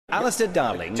Alistair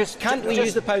Darling, can't we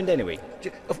use the pound anyway?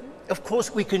 Of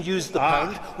course we can use the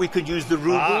pound, we can use the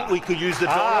ruble, we can use the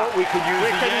dollar, we can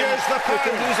use the yen, we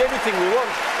can use anything we want.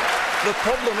 The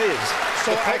problem is,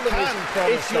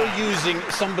 if you're using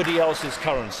somebody else's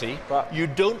currency, you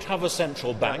don't have a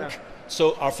central bank,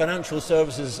 so our financial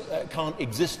services can't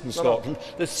exist in Scotland.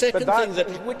 The second thing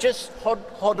that... Just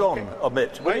hold on a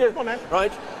bit, will you?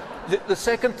 Right? The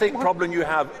second problem you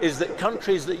have is that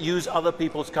countries that use other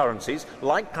people's currencies,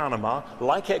 like Panama,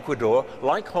 like Ecuador,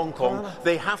 like Hong Kong,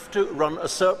 they have to run a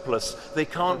surplus. They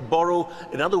can't borrow.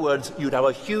 In other words, you'd have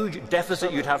a huge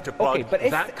deficit you'd have to plug. But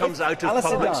that comes out of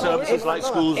public services like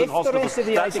schools and hospitals.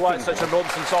 That's why it's such a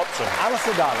nonsense option.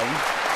 Alistair Darling,